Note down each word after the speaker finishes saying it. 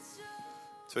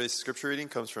Today's scripture reading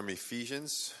comes from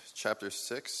Ephesians chapter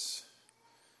 6.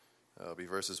 It'll be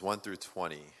verses 1 through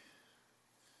 20.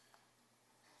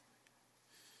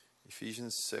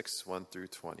 Ephesians 6, 1 through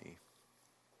 20. Can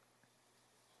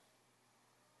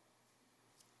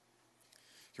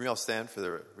we all stand for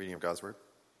the reading of God's word?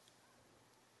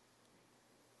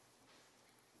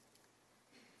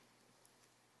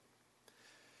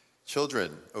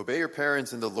 Children, obey your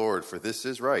parents in the Lord, for this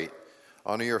is right.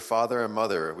 Honor your father and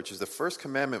mother, which is the first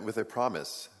commandment with a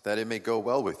promise, that it may go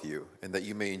well with you, and that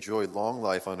you may enjoy long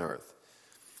life on earth.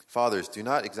 Fathers, do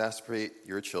not exasperate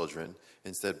your children.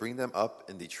 Instead, bring them up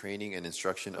in the training and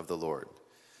instruction of the Lord.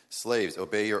 Slaves,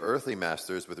 obey your earthly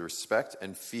masters with respect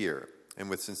and fear, and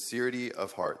with sincerity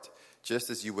of heart,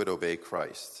 just as you would obey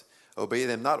Christ. Obey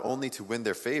them not only to win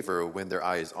their favor when their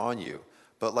eye is on you,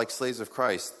 but like slaves of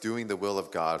Christ, doing the will of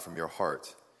God from your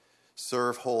heart.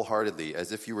 Serve wholeheartedly,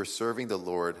 as if you were serving the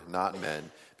Lord, not men,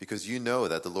 because you know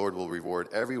that the Lord will reward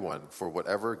everyone for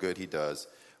whatever good he does,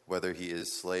 whether he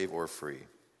is slave or free.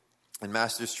 And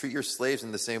masters, treat your slaves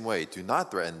in the same way. Do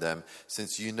not threaten them,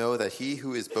 since you know that he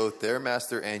who is both their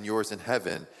master and yours in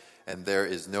heaven, and there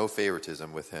is no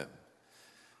favoritism with him.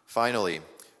 Finally,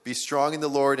 be strong in the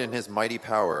Lord and his mighty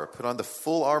power. Put on the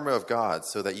full armor of God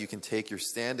so that you can take your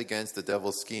stand against the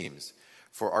devil's schemes.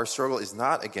 For our struggle is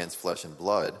not against flesh and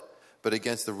blood, but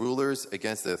against the rulers,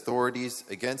 against the authorities,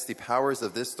 against the powers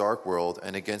of this dark world,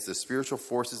 and against the spiritual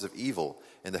forces of evil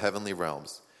in the heavenly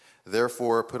realms.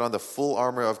 Therefore, put on the full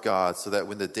armor of God so that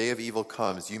when the day of evil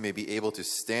comes, you may be able to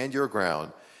stand your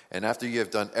ground, and after you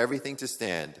have done everything to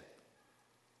stand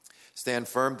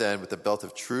firm then with the belt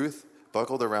of truth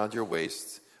buckled around your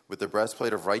waists, with the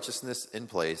breastplate of righteousness in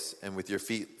place, and with your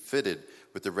feet fitted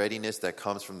with the readiness that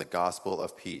comes from the gospel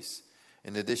of peace.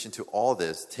 In addition to all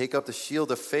this, take up the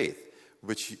shield of faith,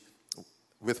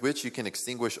 with which you can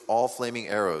extinguish all flaming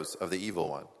arrows of the evil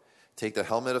one. Take the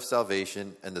helmet of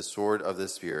salvation and the sword of the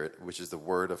Spirit, which is the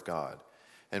word of God.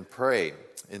 And pray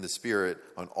in the Spirit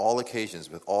on all occasions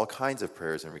with all kinds of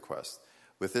prayers and requests.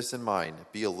 With this in mind,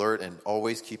 be alert and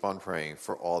always keep on praying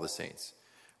for all the saints.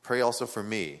 Pray also for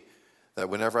me, that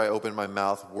whenever I open my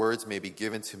mouth, words may be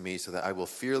given to me so that I will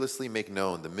fearlessly make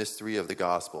known the mystery of the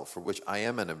gospel, for which I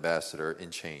am an ambassador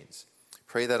in chains.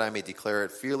 Pray that I may declare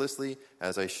it fearlessly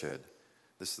as I should.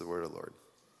 This is the word of the Lord.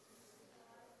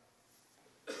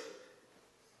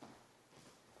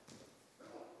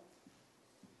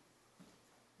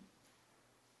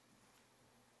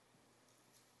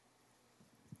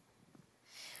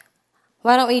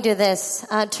 Why don't we do this?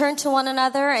 Turn to one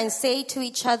another and say to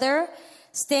each other,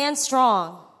 stand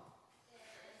strong.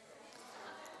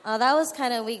 Oh, that was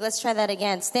kind of weak. Let's try that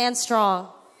again. Stand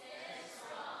strong.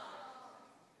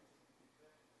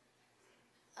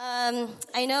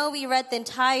 I know we read the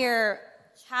entire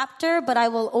chapter, but I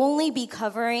will only be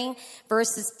covering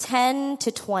verses 10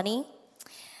 to 20.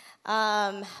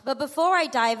 But before I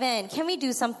dive in, can we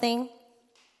do something?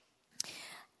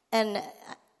 And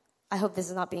I hope this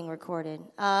is not being recorded.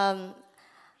 I'm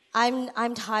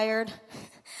tired.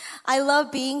 I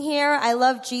love being here. I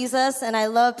love Jesus and I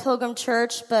love Pilgrim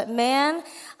Church, but man,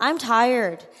 I'm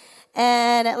tired.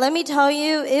 And let me tell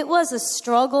you, it was a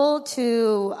struggle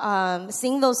to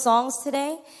sing those songs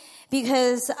today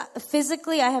because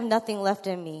physically I have nothing left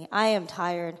in me. I am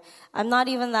tired. I'm not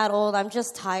even that old. I'm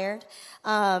just tired.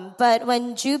 But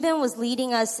when Jubin was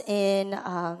leading us in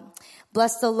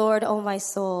Bless the Lord, O my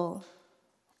soul,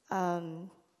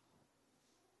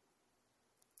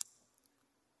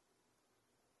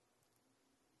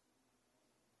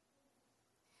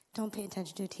 don't pay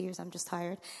attention to tears. I'm just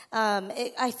tired.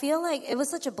 I feel like it was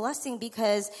such a blessing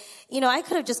because, I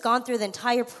could have just gone through the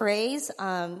entire praise,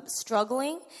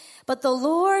 struggling. But the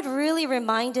Lord really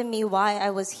reminded me why I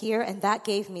was here, and that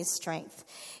gave me strength.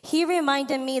 He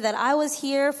reminded me that I was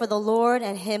here for the Lord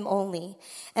and Him only.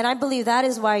 And I believe that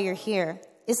is why you're here.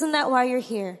 Isn't that why you're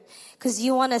here? Because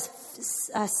you want to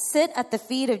sit at the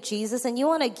feet of Jesus and you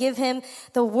want to give Him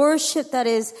the worship that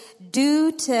is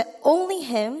due to only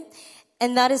Him.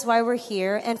 And that is why we're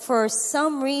here. And for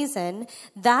some reason,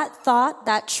 that thought,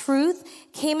 that truth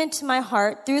came into my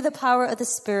heart through the power of the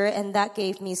Spirit, and that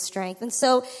gave me strength. And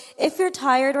so if you're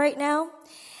tired right now,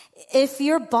 if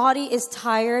your body is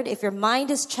tired, if your mind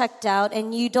is checked out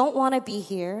and you don't want to be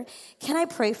here, can I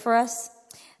pray for us?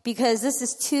 Because this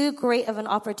is too great of an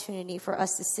opportunity for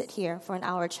us to sit here for an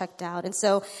hour checked out. And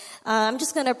so I'm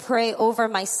just going to pray over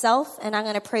myself, and I'm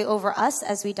going to pray over us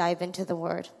as we dive into the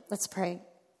Word. Let's pray.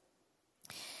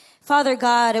 Father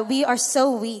God, we are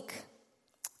so weak.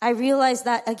 I realize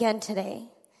that again today.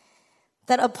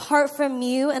 That apart from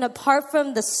you and apart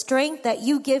from the strength that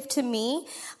you give to me,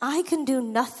 I can do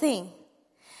nothing.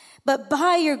 But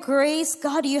by your grace,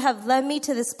 God, you have led me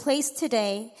to this place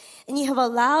today, and you have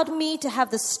allowed me to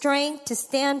have the strength to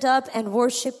stand up and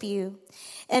worship you.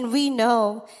 And we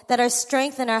know that our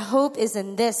strength and our hope is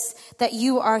in this, that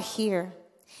you are here.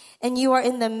 And you are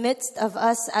in the midst of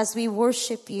us as we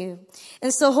worship you.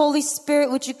 And so, Holy Spirit,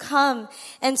 would you come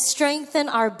and strengthen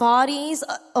our bodies,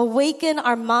 awaken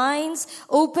our minds,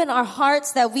 open our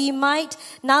hearts, that we might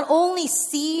not only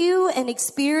see you and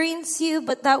experience you,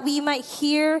 but that we might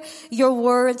hear your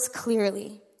words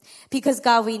clearly. Because,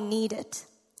 God, we need it.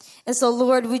 And so,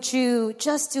 Lord, would you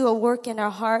just do a work in our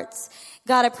hearts?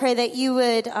 God, I pray that you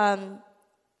would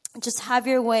just have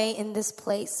your way in this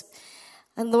place.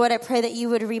 And Lord, I pray that you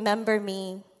would remember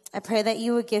me. I pray that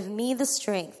you would give me the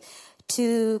strength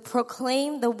to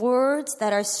proclaim the words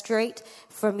that are straight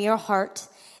from your heart.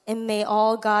 And may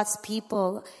all God's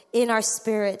people in our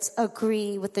spirits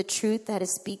agree with the truth that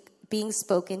is being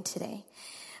spoken today.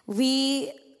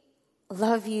 We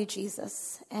love you,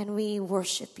 Jesus, and we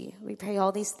worship you. We pray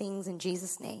all these things in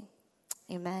Jesus' name.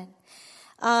 Amen.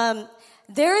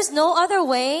 There is no other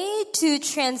way to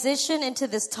transition into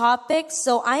this topic,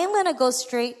 so I am going to go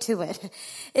straight to it.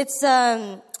 It's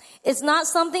not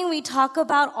something we talk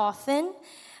about often,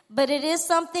 but it is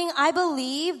something I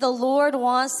believe the Lord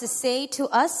wants to say to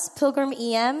us, Pilgrim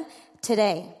EM,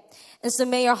 today. And so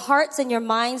may your hearts and your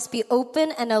minds be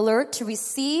open and alert to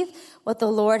receive what the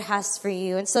Lord has for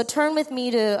you. And so turn with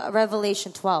me to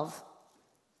Revelation 12.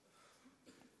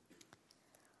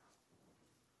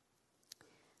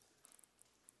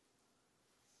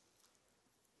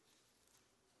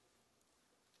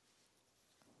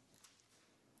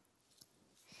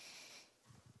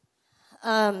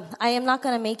 I am not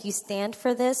going to make you stand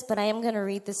for this, but I am going to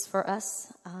read this for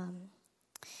us.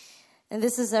 And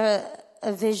this is a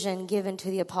vision given to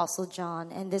the Apostle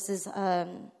John. And this is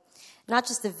not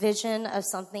just a vision of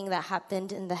something that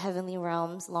happened in the heavenly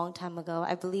realms a long time ago.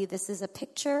 I believe this is a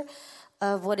picture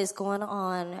of what is going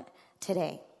on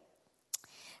today.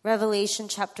 Revelation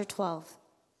chapter 12.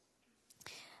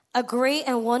 A great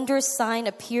and wondrous sign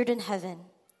appeared in heaven.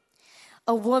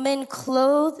 A woman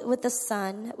clothed with the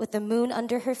sun, with the moon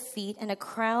under her feet, and a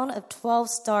crown of 12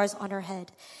 stars on her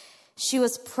head. She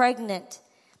was pregnant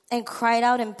and cried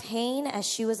out in pain as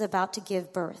she was about to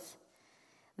give birth.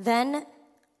 Then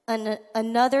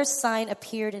another sign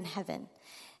appeared in heaven,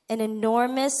 an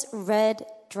enormous red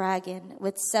dragon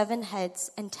with 7 heads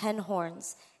and 10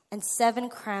 horns and 7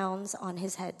 crowns on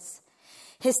his heads.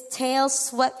 His tail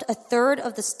swept a third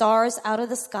of the stars out of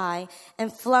the sky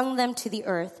and flung them to the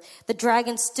earth. The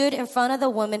dragon stood in front of the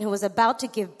woman who was about to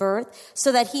give birth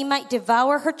so that he might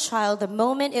devour her child the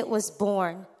moment it was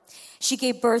born. She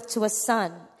gave birth to a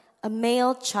son, a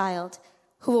male child,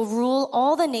 who will rule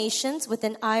all the nations with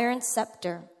an iron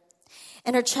scepter.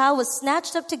 And her child was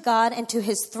snatched up to God and to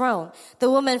his throne. The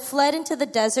woman fled into the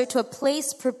desert to a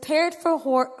place prepared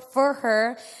for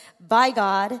her by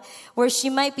God, where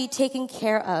she might be taken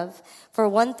care of for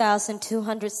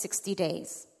 1,260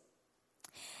 days.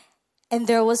 And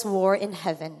there was war in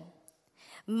heaven.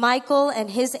 Michael and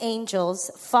his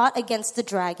angels fought against the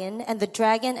dragon, and the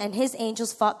dragon and his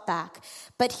angels fought back.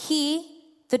 But he,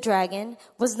 the dragon,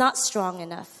 was not strong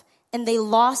enough, and they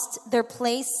lost their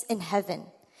place in heaven.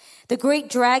 The great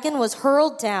dragon was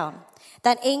hurled down,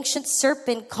 that ancient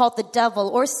serpent called the devil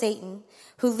or Satan,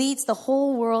 who leads the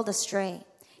whole world astray.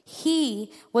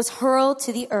 He was hurled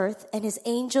to the earth and his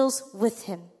angels with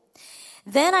him.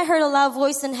 Then I heard a loud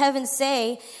voice in heaven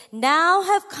say, "Now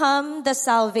have come the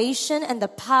salvation and the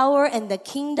power and the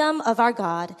kingdom of our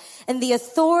God and the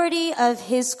authority of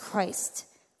his Christ.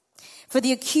 For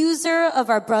the accuser of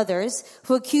our brothers,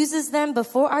 who accuses them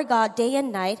before our God day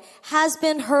and night, has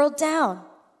been hurled down.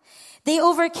 They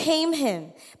overcame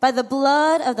him by the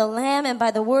blood of the Lamb and by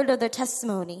the word of their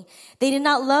testimony. They did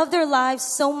not love their lives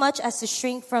so much as to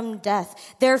shrink from death.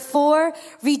 Therefore,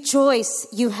 rejoice,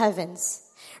 you heavens.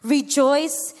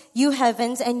 Rejoice, you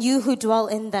heavens, and you who dwell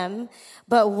in them.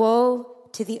 But woe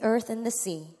to the earth and the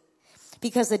sea,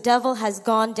 because the devil has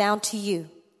gone down to you.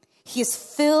 He is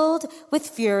filled with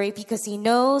fury because he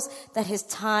knows that his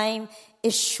time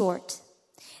is short."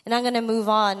 And I'm going to move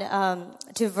on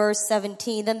to verse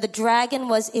 17. Then the dragon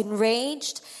was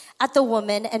enraged at the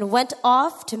woman and went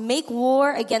off to make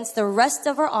war against the rest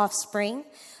of her offspring,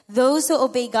 those who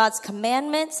obey God's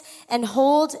commandments and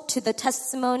hold to the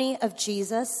testimony of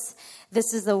Jesus.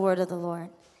 This is the word of the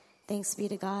Lord. Thanks be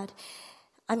to God.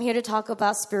 I'm here to talk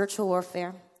about spiritual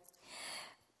warfare.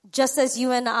 Just as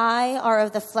you and I are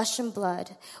of the flesh and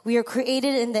blood, we are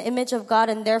created in the image of God,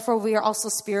 and therefore we are also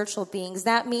spiritual beings.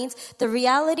 That means the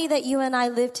reality that you and I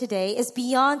live today is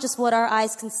beyond just what our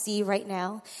eyes can see right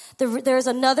now. There's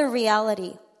another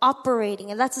reality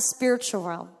operating, and that's a spiritual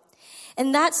realm.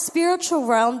 And that spiritual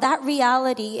realm, that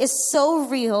reality is so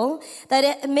real that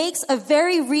it makes a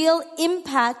very real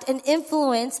impact and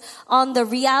influence on the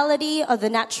reality of the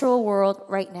natural world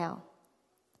right now.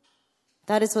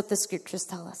 That is what the scriptures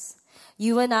tell us.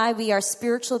 You and I, we are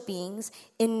spiritual beings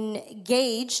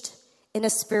engaged in a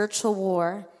spiritual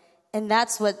war, and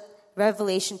that's what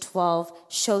Revelation 12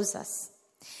 shows us.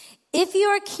 If you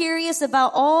are curious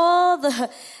about all the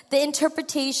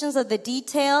interpretations of the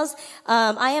details,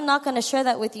 I am not going to share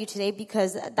that with you today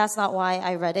because that's not why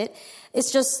I read it.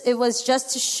 It was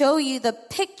just to show you the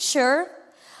picture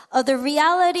of the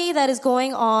reality that is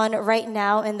going on right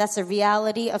now, and that's a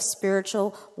reality of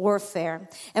spiritual warfare.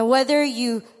 And whether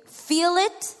you feel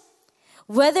it,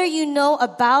 whether you know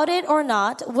about it or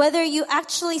not, whether you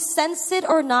actually sense it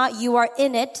or not, you are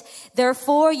in it.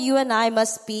 Therefore, you and I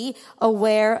must be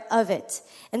aware of it.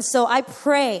 And so I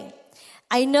pray.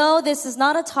 I know this is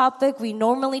not a topic we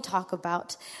normally talk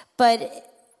about, but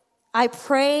I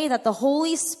pray that the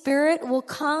Holy Spirit will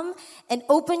come and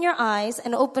open your eyes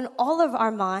and open all of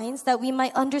our minds that we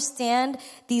might understand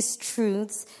these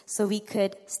truths so we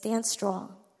could stand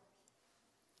strong.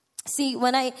 See,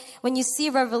 when you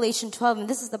see Revelation 12, and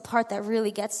this is the part that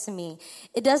really gets to me,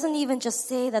 it doesn't even just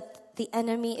say that the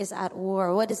enemy is at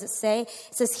war. What does it say? It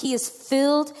says he is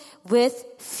filled with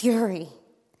fury.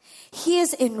 He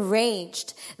is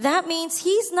enraged. That means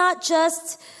he's not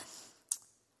just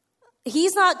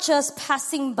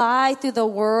passing by through the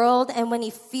world, and when he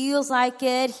feels like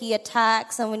it, he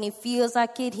attacks, and when he feels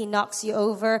like it, he knocks you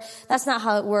over. That's not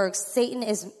how it works. Satan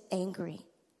is angry.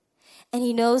 And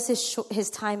he knows his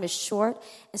time is short,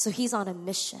 and so he's on a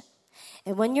mission.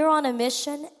 And when you're on a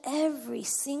mission, every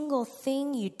single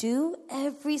thing you do,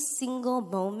 every single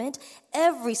moment,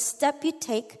 every step you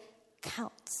take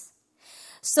counts.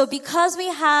 So because we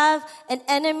have an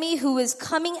enemy who is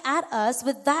coming at us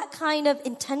with that kind of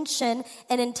intention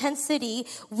and intensity,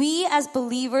 we as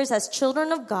believers, as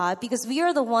children of God, because we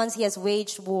are the ones he has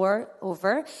waged war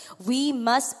over, we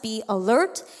must be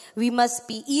alert, we must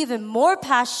be even more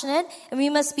passionate, and we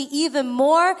must be even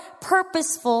more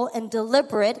purposeful and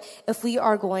deliberate if we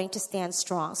are going to stand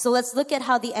strong. So let's look at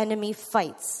how the enemy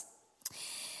fights.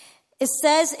 It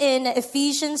says in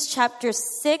Ephesians chapter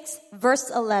 6, verse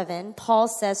 11, Paul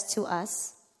says to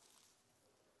us,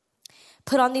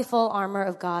 put on the full armor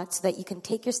of God so that you can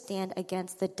take your stand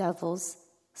against the devil's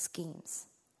schemes.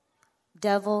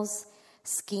 Devil's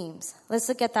schemes. Let's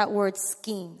look at that word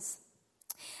schemes.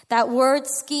 That word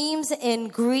schemes in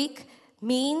Greek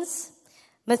means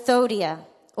methodia,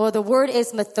 or the word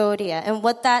is methodia. And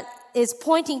what that is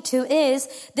pointing to is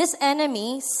this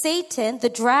enemy, Satan, the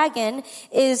dragon,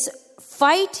 is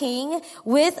fighting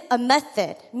with a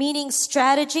method, meaning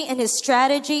strategy, and his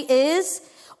strategy is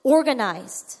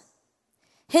organized.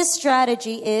 His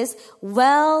strategy is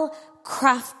well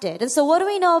crafted. And so what do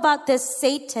we know about this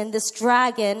Satan, this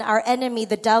dragon, our enemy,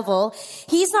 the devil?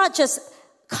 He's not just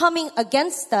coming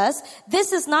against us.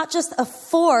 This is not just a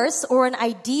force or an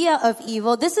idea of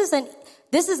evil. This is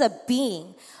a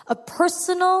being, a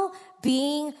personal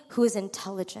being who is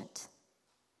intelligent.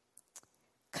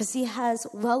 Because he has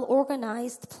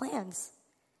well-organized plans.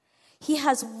 He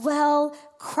has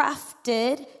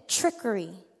well-crafted trickery.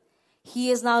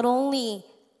 He is not only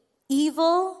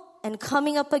evil and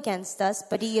coming up against us,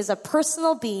 but he is a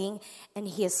personal being and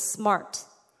he is smart.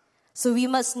 So we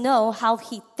must know how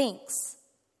he thinks.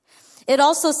 It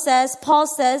also says, Paul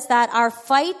says that our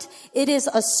fight, it is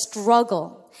a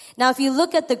struggle. Now, if you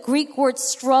look at the Greek word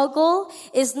struggle,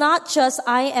 is not just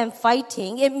I am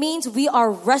fighting. It means we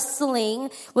are wrestling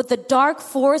with the dark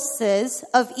forces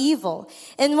of evil.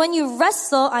 And when you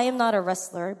wrestle, I am not a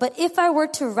wrestler, but if I were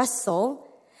to wrestle,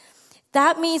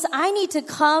 that means I need to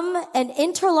come and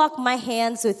interlock my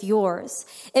hands with yours.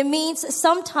 It means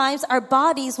sometimes our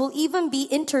bodies will even be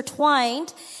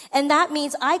intertwined, and that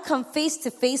means I come face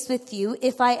to face with you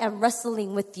if I am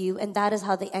wrestling with you, and that is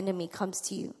how the enemy comes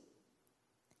to you.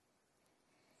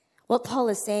 What Paul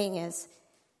is saying is,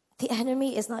 the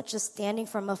enemy is not just standing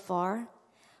from afar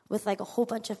with like a whole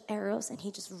bunch of arrows and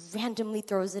he just randomly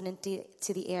throws it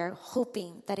into the air,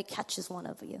 hoping that it catches one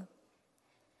of you.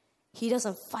 He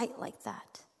doesn't fight like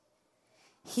that.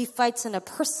 He fights in a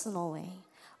personal way,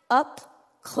 up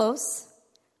close,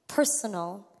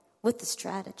 personal, with the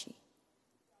strategy.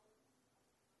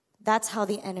 That's how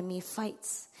the enemy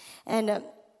fights. And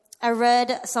I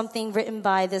read something written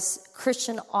by this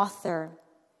Christian author,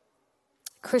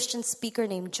 Christian speaker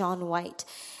named John White,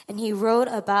 and he wrote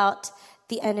about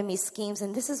the enemy's schemes,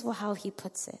 and this is how he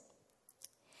puts it.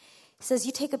 He says,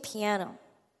 you take a piano,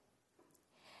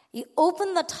 you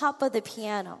open the top of the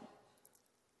piano,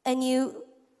 and you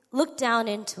look down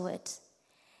into it,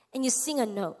 and you sing a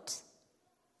note.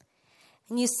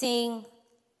 And you sing,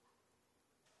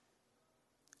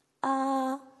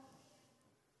 I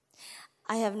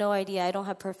have no idea. I don't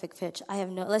have perfect pitch.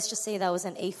 Let's just say that was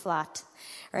an A flat,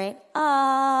 right?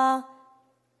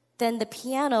 Then the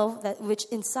piano, which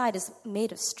inside is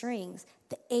made of strings,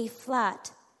 the A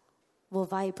flat will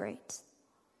vibrate.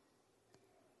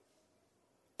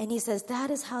 And he says,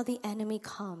 that is how the enemy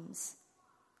comes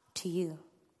to you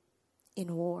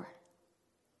in war.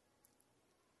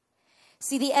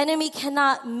 See, the enemy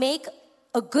cannot make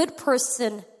a good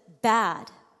person bad.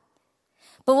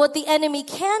 But what the enemy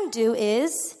can do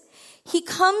is he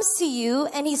comes to you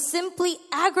and he simply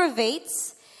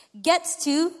aggravates, gets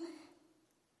to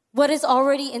what is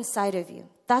already inside of you.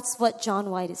 That's what John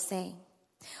White is saying.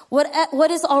 What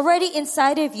is already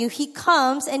inside of you, he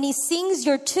comes and he sings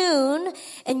your tune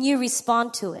and you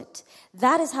respond to it.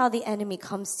 That is how the enemy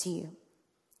comes to you.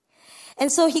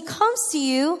 And so he comes to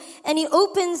you and he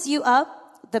opens you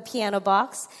up, the piano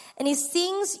box, and he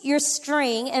sings your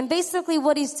string. And basically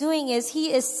what he's doing is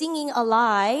he is singing a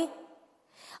lie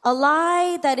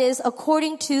that is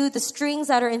according to the strings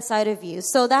that are inside of you.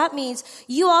 So that means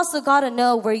you also got to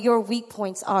know where your weak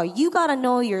points are. You got to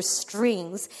know your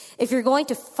strings if you're going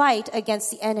to fight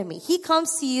against the enemy. He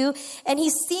comes to you and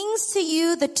he sings to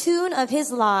you the tune of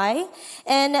his lie.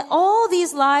 And all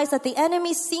these lies that the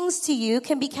enemy sings to you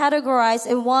can be categorized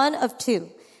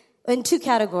in two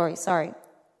categories.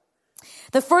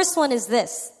 The first one is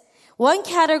this. One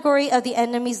category of the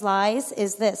enemy's lies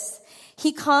is this.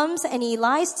 He comes and he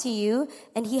lies to you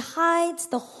and he hides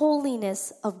the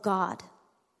holiness of God.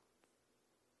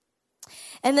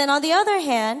 And then on the other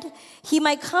hand, he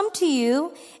might come to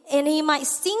you and he might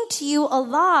sing to you a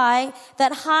lie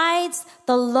that hides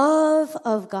the love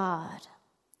of God.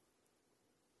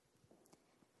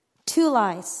 Two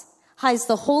lies. Hides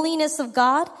the holiness of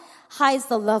God, hides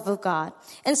the love of God.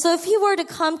 And so if he were to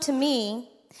come to me,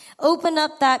 open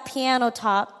up that piano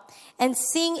top and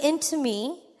sing into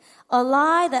me a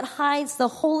lie that hides the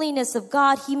holiness of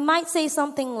God, he might say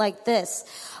something like this.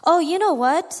 Oh, you know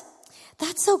what?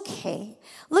 That's okay.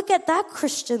 Look at that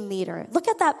Christian leader. Look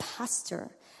at that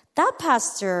pastor. That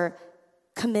pastor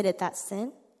committed that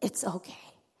sin. It's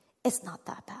okay. It's not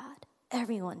that bad.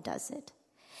 Everyone does it.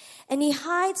 And he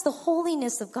hides the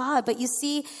holiness of God. But you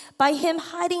see, by him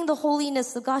hiding the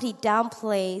holiness of God, he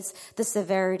downplays the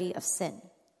severity of sin.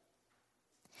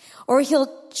 Or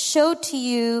he'll show to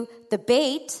you the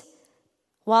bait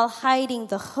while hiding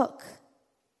the hook,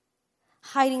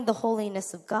 hiding the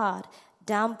holiness of God,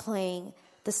 downplaying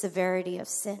the severity of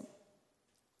sin.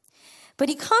 But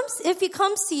if he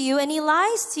comes to you and he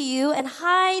lies to you and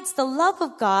hides the love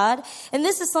of God, and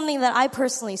this is something that I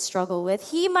personally struggle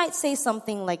with, he might say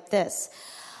something like this.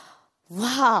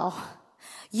 Wow,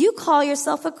 you call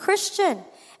yourself a Christian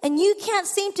and you can't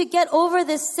seem to get over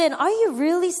this sin. Are you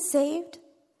really saved?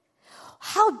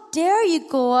 How dare you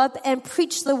go up and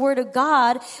preach the word of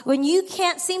God when you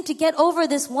can't seem to get over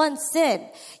this one sin?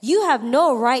 You have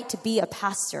no right to be a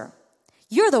pastor.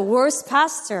 You're the worst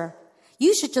pastor.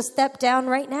 You should just step down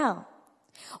right now.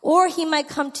 Or he might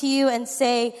come to you and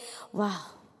say, wow,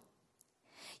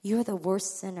 you're the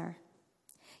worst sinner.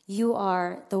 You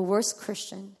are the worst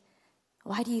Christian.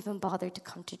 Why do you even bother to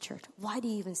come to church? Why do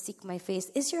you even seek my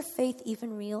face? Is your faith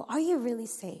even real? Are you really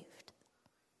saved?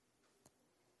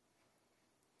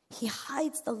 He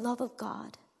hides the love of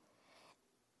God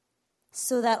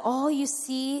so that all you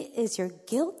see is your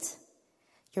guilt,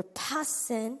 your past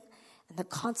sin, and the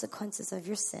consequences of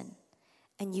your sin.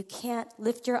 And you can't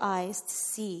lift your eyes to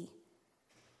see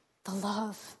the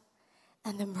love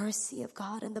and the mercy of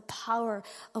God and the power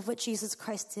of what Jesus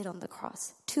Christ did on the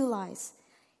cross. Two lies.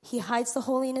 He hides the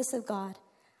holiness of God,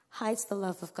 hides the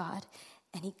love of God.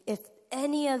 And if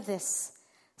any of this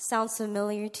sounds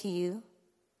familiar to you,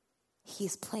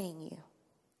 he's playing you.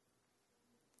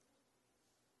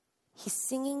 He's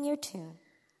singing your tune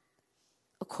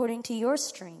according to your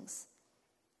strings,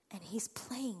 and he's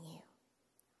playing you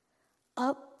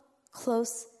up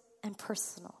close and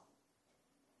personal.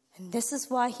 And this is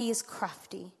why he is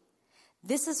crafty.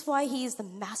 This is why he is the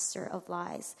master of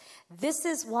lies. This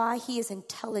is why he is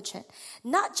intelligent.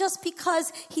 Not just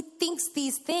because he thinks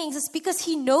these things, it's because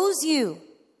he knows you.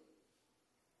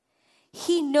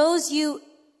 He knows you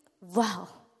well.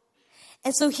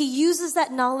 And so he uses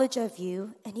that knowledge of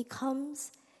you and he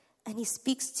comes and he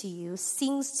speaks to you,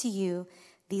 sings to you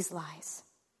these lies.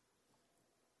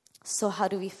 So how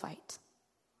do we fight?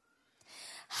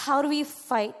 How do we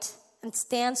fight and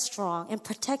stand strong and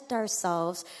protect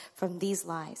ourselves from these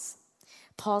lies?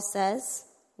 Paul says,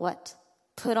 what?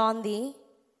 Put on the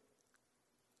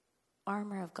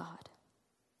armor of God.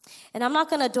 And I'm not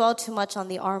going to dwell too much on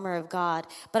the armor of God,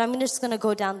 but I'm just going to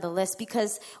go down the list,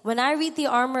 because when I read the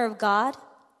armor of God,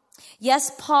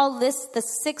 yes, Paul lists the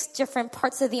 6 different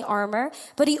parts of the armor,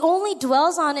 but he only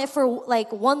dwells on it for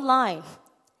like one line.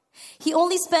 He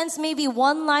only spends maybe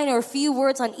one line or a few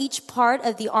words on each part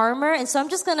of the armor. And so I'm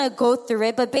just going to go through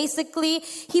it. But basically,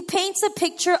 he paints a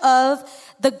picture of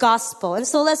the gospel. And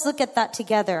so let's look at that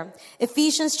together.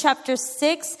 Ephesians chapter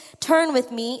 6, turn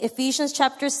with me, Ephesians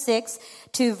chapter 6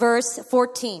 to verse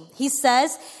 14. He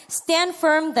says, "Stand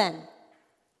firm then,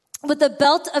 with the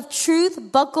belt of truth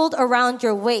buckled around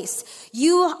your waist."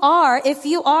 If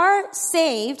you are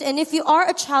saved, and if you are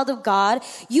a child of God,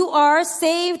 you are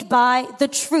saved by the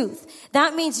truth.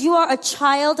 That means you are a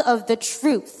child of the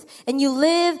truth, and you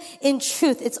live in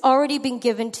truth. It's already been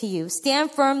given to you.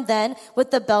 Stand firm then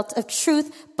with the belt of truth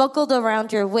buckled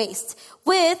around your waist,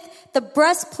 with the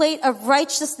breastplate of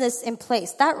righteousness in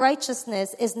place. That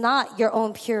righteousness is not your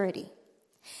own purity.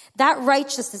 That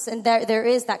righteousness, and there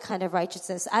is that kind of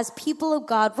righteousness. As people of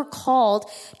God, we're called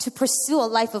to pursue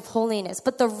a life of holiness.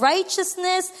 But the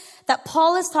righteousness that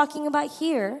Paul is talking about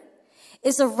here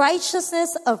is a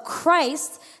righteousness of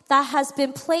Christ that has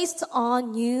been placed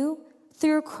on you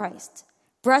through Christ.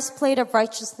 Breastplate of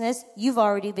righteousness, you've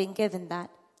already been given that.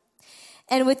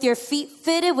 And with your feet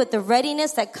fitted with the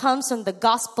readiness that comes from the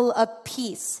gospel of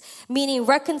peace, meaning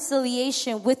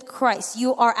reconciliation with Christ.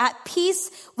 You are at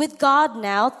peace with God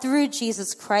now through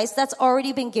Jesus Christ. That's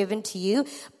already been given to you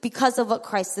because of what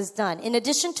Christ has done. In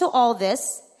addition to all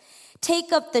this,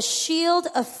 take up the shield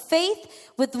of faith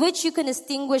with which you can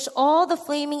extinguish all the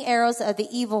flaming arrows of the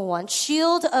evil one.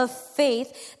 Shield of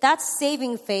faith, that's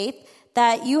saving faith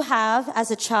that you have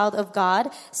as a child of God.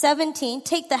 17,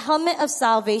 take the helmet of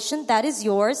salvation, that is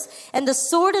yours, and the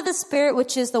sword of the Spirit,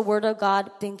 which is the word of God,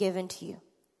 been given to you.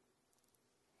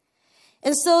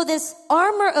 And so this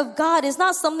armor of God is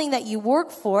not something that you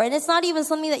work for, and it's not even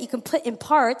something that you can put in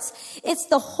parts. It's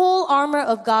the whole armor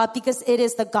of God, because it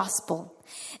is the gospel.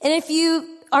 And if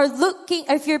you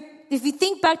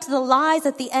think back to the lies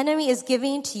that the enemy is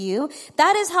giving to you,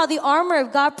 that is how the armor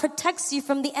of God protects you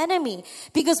from the enemy.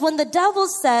 Because when the devil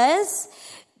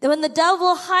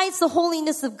hides the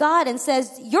holiness of God and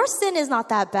says, your sin is not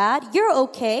that bad, you're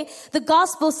okay, the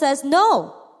gospel says,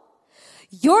 no.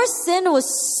 Your sin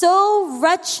was so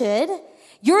wretched,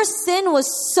 your sin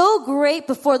was so great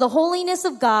before the holiness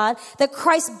of God that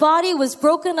Christ's body was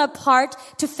broken apart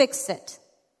to fix it.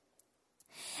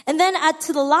 And then add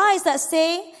to the lies that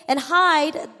say and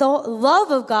hide the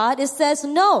love of God, it says,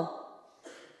 no,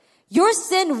 your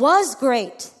sin was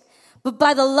great, but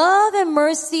by the love and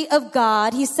mercy of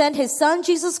God, he sent his son,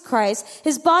 Jesus Christ.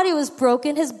 His body was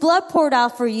broken, his blood poured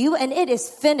out for you, and it is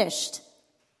finished.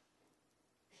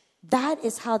 That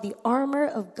is how the armor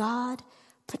of God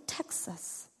protects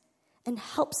us and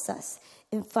helps us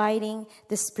in fighting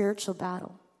the spiritual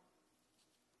battle.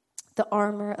 The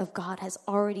armor of God has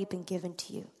already been given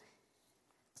to you.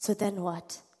 So then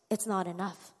what? It's not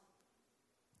enough.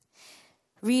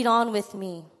 Read on with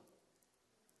me.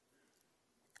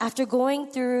 After going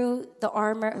through the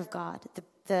armor of God,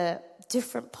 the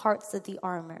different parts of the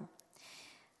armor,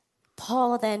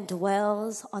 Paul then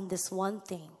dwells on this one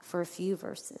thing for a few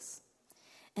verses.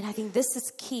 And I think this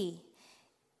is key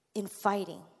in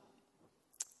fighting.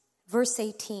 Verse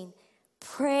 18,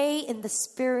 pray in the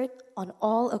Spirit on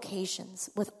all occasions,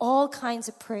 with all kinds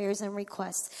of prayers and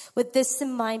requests. With this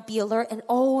in mind, be alert and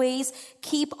always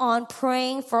keep on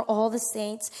praying for all the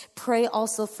saints. Pray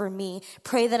also for me.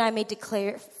 Pray that I may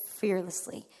declare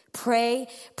fearlessly. Pray,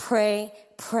 pray,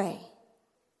 pray.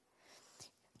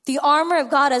 The armor of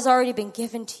God has already been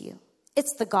given to you.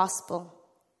 It's the gospel.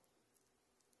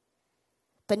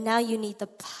 But now you need the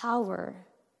power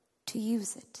to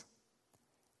use it.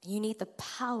 You need the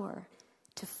power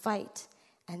to fight.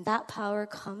 And that power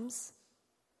comes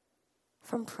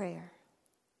from prayer.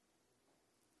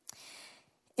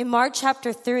 In Mark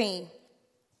chapter 3,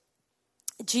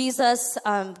 Jesus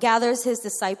gathers his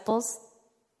disciples.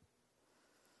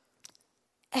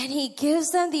 And he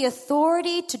gives them the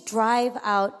authority to drive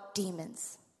out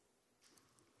demons.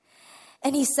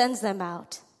 And he sends them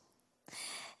out.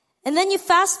 And then you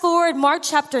fast forward Mark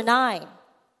chapter 9.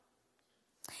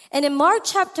 And in Mark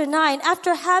chapter 9,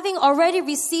 after having already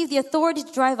received the authority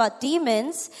to drive out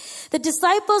demons, the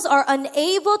disciples are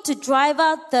unable to drive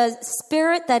out the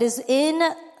spirit that is in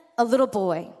a little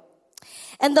boy.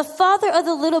 And the father of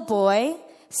the little boy,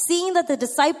 seeing that the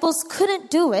disciples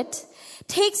couldn't do it,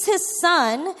 takes his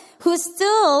son, who is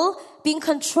still being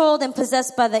controlled and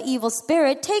possessed by the evil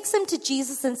spirit, takes him to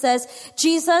Jesus and says,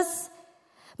 Jesus,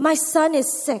 my son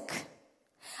is sick.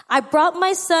 I brought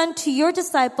my son to your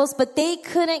disciples, but they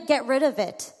couldn't get rid of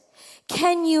it.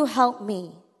 Can you help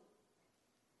me?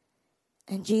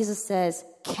 And Jesus says,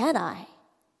 can I?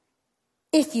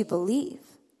 If you believe.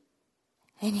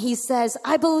 And he says,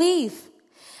 I believe.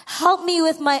 Help me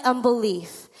with my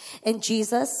unbelief. And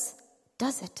Jesus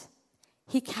does it.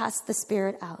 He casts the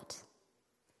spirit out.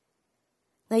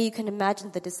 Now you can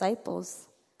imagine the disciples.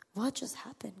 What just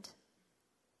happened?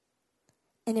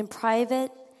 And in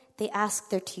private, they ask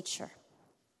their teacher.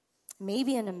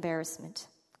 Maybe an embarrassment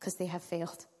because they have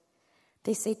failed.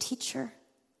 They say, teacher,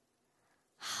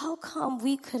 how come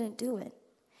we couldn't do it?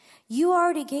 You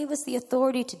already gave us the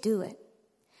authority to do it.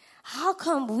 How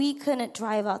come we couldn't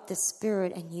drive out this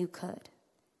spirit and you could?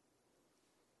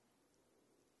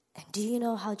 And do you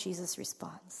know how Jesus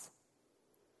responds?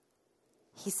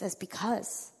 He says,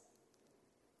 because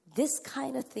this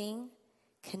kind of thing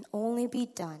can only be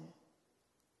done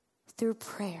through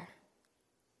prayer.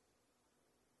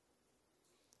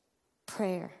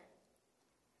 Prayer.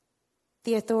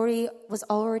 The authority was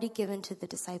already given to the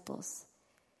disciples.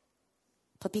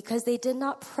 But because they did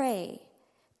not pray,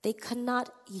 they could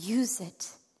not use it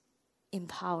in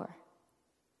power.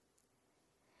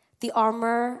 The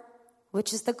armor,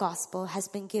 which is the gospel, has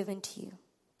been given to you.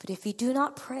 But if you do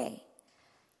not pray,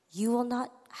 you will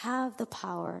not have the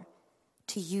power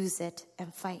to use it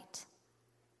and fight.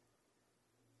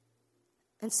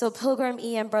 And so, Pilgrim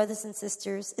EM brothers and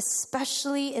sisters,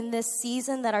 especially in this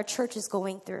season that our church is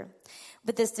going through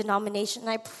with this denomination,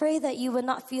 I pray that you would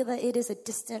not feel that it is a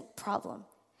distant problem.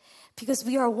 Because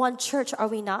we are one church, are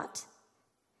we not?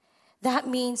 That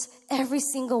means every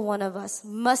single one of us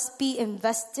must be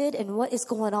invested in what is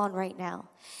going on right now.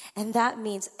 And that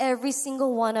means every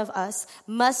single one of us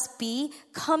must be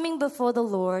coming before the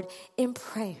Lord in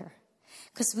prayer.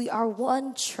 Because we are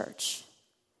one church.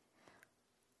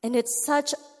 And it's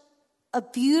such a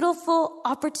beautiful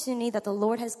opportunity that the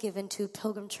Lord has given to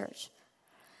Pilgrim Church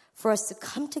for us to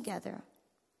come together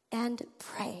and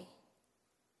pray.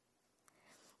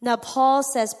 Now, Paul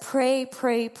says, pray,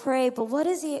 pray, pray. But what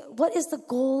is the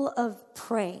goal of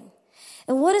praying?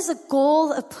 And what is the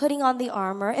goal of putting on the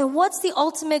armor? And what's the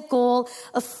ultimate goal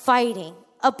of fighting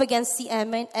up against the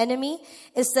enemy?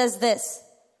 It says this,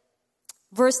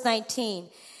 verse 19.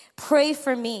 Pray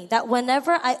for me that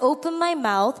whenever I open my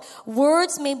mouth,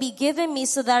 words may be given me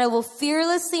so that I will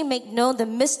fearlessly make known the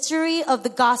mystery of the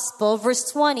gospel. Verse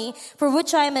 20, for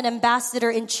which I am an ambassador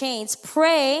in chains.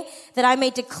 Pray that I may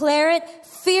declare it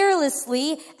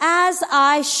fearlessly as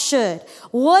I should.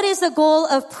 What is the goal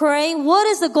of praying? What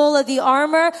is the goal of the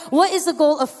armor? What is the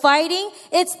goal of fighting?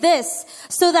 It's this,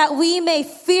 so that we may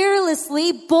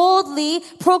fearlessly, boldly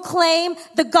proclaim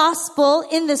the gospel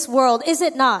in this world. Is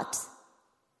it not?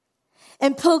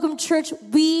 In Pilgrim Church,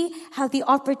 we have the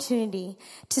opportunity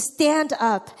to stand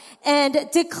up and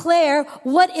declare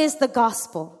what is the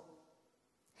gospel.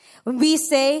 When we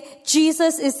say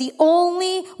Jesus is the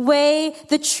only way,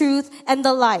 the truth, and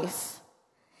the life.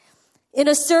 In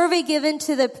a survey given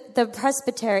to the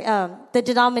presbytery, the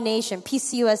denomination,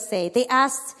 PCUSA,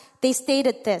 they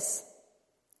stated this.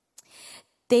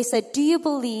 They said, do you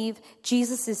believe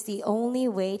Jesus is the only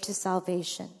way to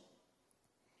salvation?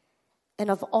 And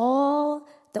of all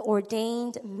the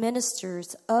ordained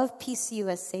ministers of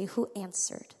PCUSA who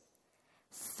answered,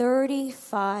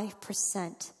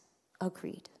 35%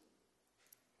 agreed.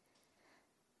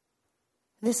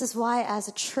 This is why, as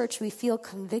a church, we feel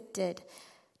convicted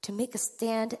to make a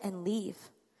stand and leave.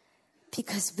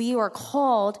 Because we are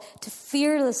called to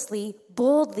fearlessly,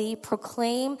 boldly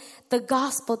proclaim the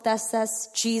gospel that says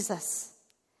Jesus.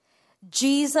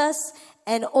 Jesus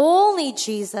and only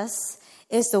Jesus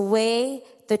is the way,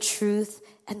 the truth,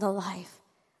 and the life.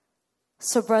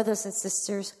 So, brothers and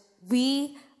sisters,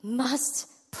 we must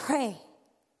pray.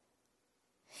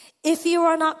 If you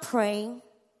are not praying,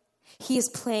 he is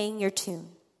playing your tune.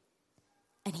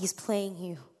 And he's playing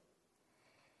you.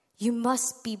 You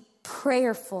must be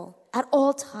prayerful at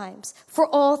all times, for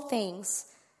all things.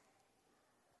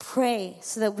 Pray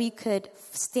so that we could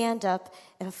stand up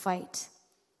and fight.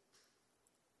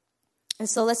 And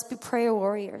so let's be prayer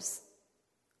warriors.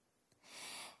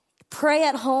 Pray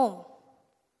at home.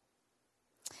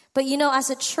 But as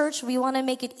a church, we want to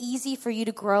make it easy for you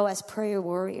to grow as prayer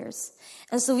warriors.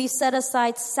 And so we've set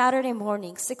aside Saturday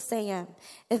morning, 6 a.m.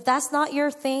 If that's not your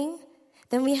thing,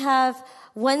 then we have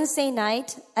Wednesday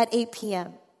night at 8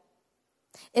 p.m.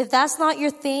 If that's not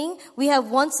your thing, we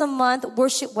have once a month,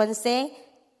 Worship Wednesday,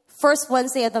 first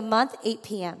Wednesday of the month, 8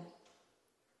 p.m.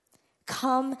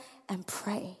 Come and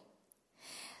pray.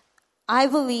 I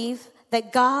believe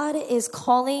that God is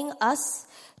calling us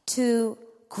to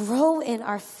grow in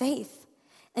our faith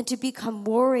and to become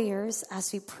warriors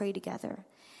as we pray together.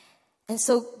 And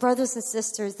so, brothers and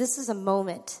sisters, this is a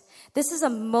moment. This is a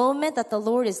moment that the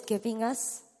Lord is giving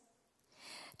us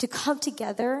to come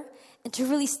together and to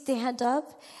really stand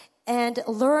up and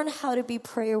learn how to be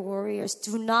prayer warriors.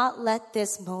 Do not let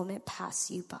this moment pass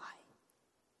you by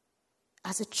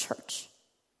as a church.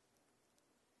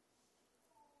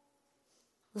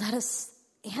 Let us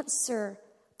answer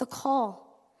the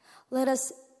call. Let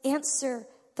us answer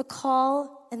the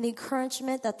call and the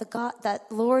encouragement that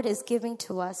Lord is giving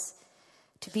to us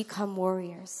to become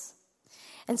warriors.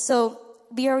 And so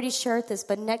we already shared this,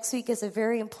 but next week is a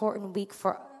very important week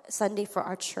for Sunday for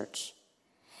our church.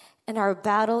 And our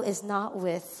battle is not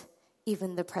with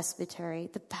even the presbytery.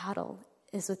 The battle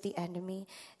is with the enemy.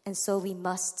 And so we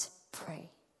must pray.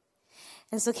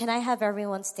 And so can I have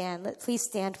everyone stand? Please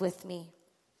stand with me.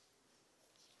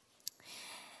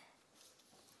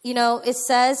 You know, it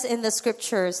says in the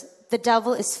scriptures, the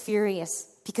devil is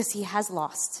furious because he has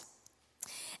lost.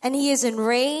 And he is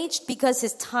enraged because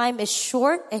his time is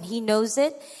short and he knows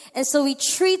it. And so he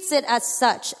treats it as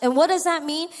such. And what does that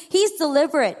mean? He's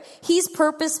deliberate. He's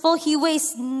purposeful. He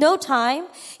wastes no time.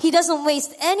 He doesn't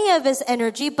waste any of his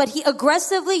energy, but he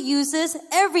aggressively uses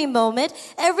every moment,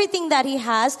 everything that he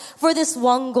has for this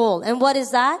one goal. And what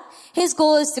is that? His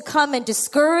goal is to come and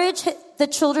discourage the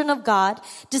children of God,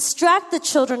 distract the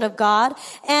children of God,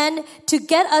 and to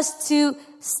get us to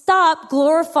stop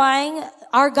glorifying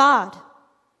our God.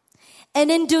 And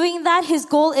in doing that, his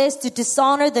goal is to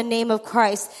dishonor the name of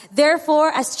Christ. Therefore,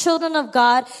 as children of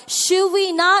God, should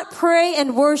we not pray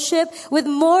and worship with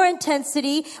more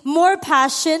intensity, more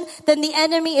passion than the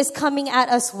enemy is coming at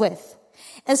us with?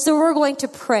 And so we're going to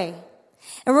pray.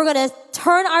 And we're going to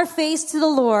turn our face to the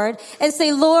Lord and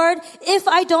say, Lord, if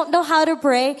I don't know how to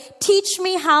pray, teach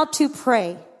me how to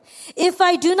pray. If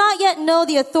I do not yet know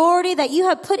the authority that you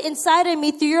have put inside of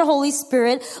me through your Holy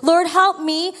Spirit, Lord, help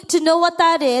me to know what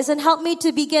that is and help me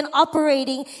to begin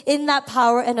operating in that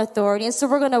power and authority. And so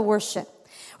we're going to worship.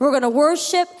 We're going to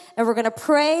worship and we're going to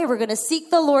pray. We're going to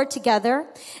seek the Lord together.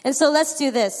 And so let's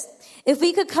do this. If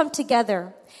we could come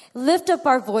together, lift up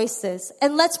our voices,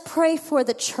 and let's pray for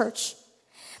the church.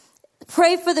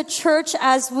 Pray for the church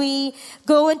as we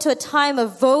go into a time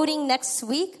of voting next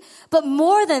week. But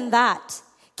more than that,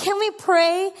 can we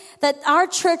pray that our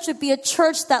church would be a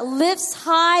church that lifts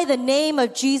high the name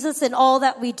of Jesus in all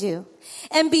that we do?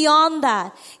 And beyond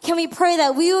that, can we pray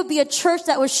that we would be a church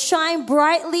that would shine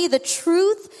brightly the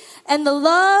truth and the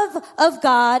love of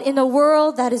God in a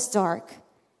world that is dark?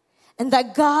 And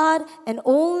that God and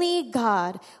only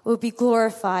God will be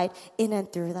glorified in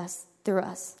and through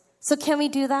us. So can we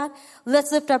do that?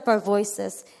 Let's lift up our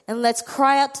voices and let's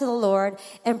cry out to the Lord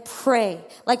and pray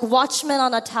like watchmen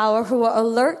on a tower who are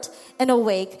alert and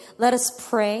awake. Let us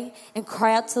pray and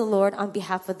cry out to the Lord on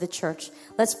behalf of the church.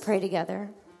 Let's pray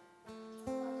together.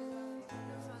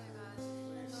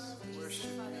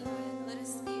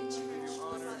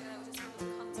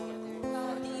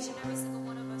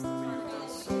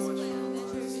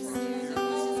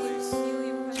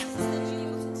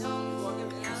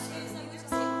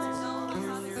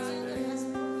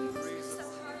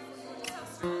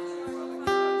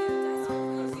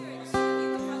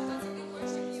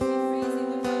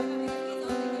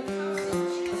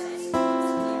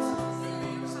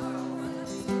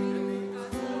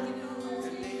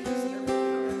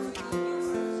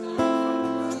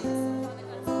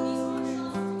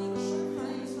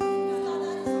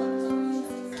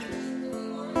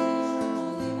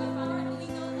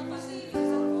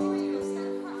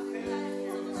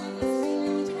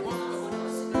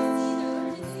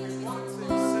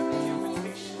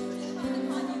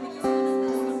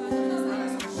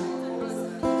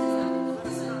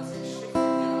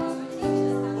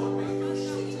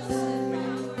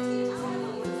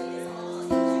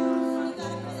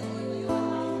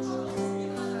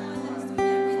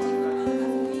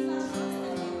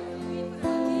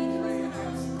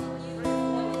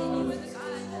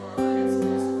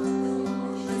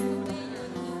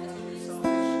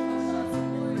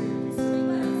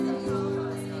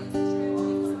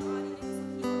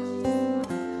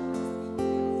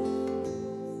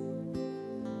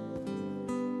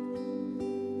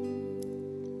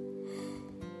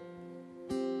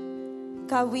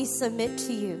 God, we submit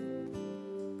to you.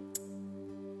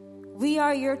 We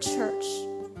are your church,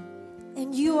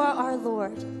 and you are our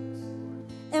Lord,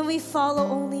 and we follow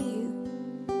only you.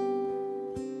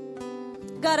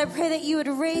 God, I pray that you would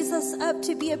raise us up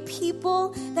to be a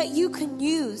people that you can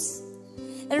use,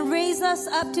 and raise us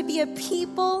up to be a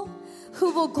people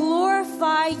who will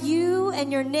glorify you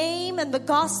and your name and the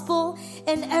gospel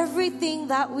in everything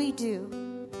that we do.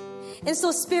 And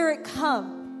so, Spirit,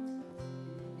 come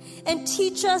and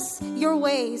teach us your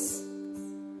ways.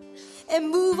 And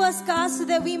move us, God, so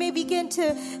that we may begin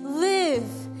to live,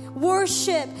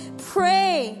 worship,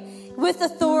 pray with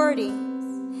authority.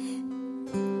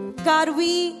 God,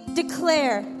 we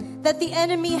declare that the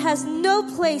enemy has no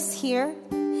place here.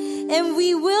 And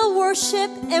we will worship,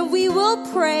 and we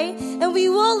will pray, and we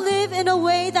will live in a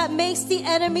way that makes the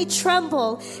enemy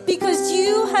tremble, because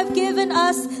you have given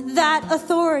us that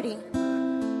authority.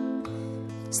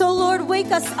 So, Lord,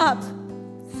 wake us up.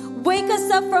 Wake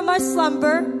us up from our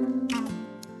slumber.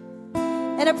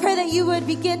 And I pray that you would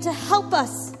begin to help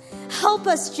us. Help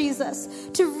us, Jesus,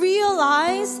 to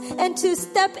realize and to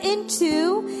step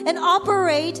into and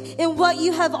operate in what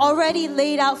you have already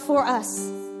laid out for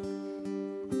us.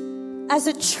 As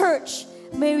a church,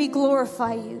 may we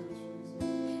glorify you.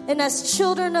 And as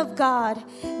children of God,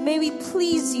 may we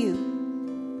please you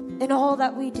in all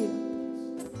that we do.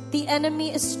 The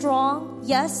enemy is strong,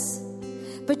 yes,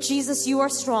 but Jesus, you are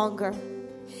stronger.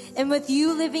 And with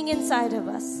you living inside of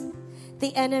us,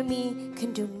 the enemy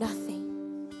can do nothing.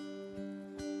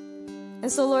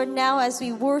 And so, Lord, now as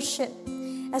we worship,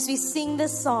 as we sing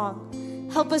this song,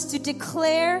 help us to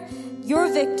declare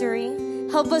your victory.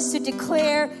 Help us to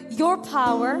declare your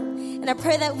power. And I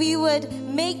pray that we would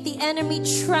make the enemy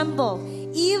tremble,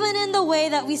 even in the way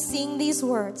that we sing these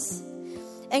words.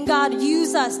 And God,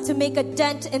 use us to make a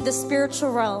dent in the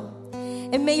spiritual realm.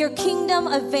 And may your kingdom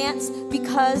advance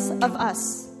because of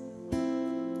us,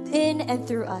 in and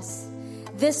through us.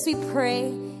 This we pray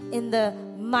in the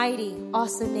mighty,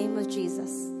 awesome name of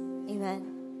Jesus. Amen.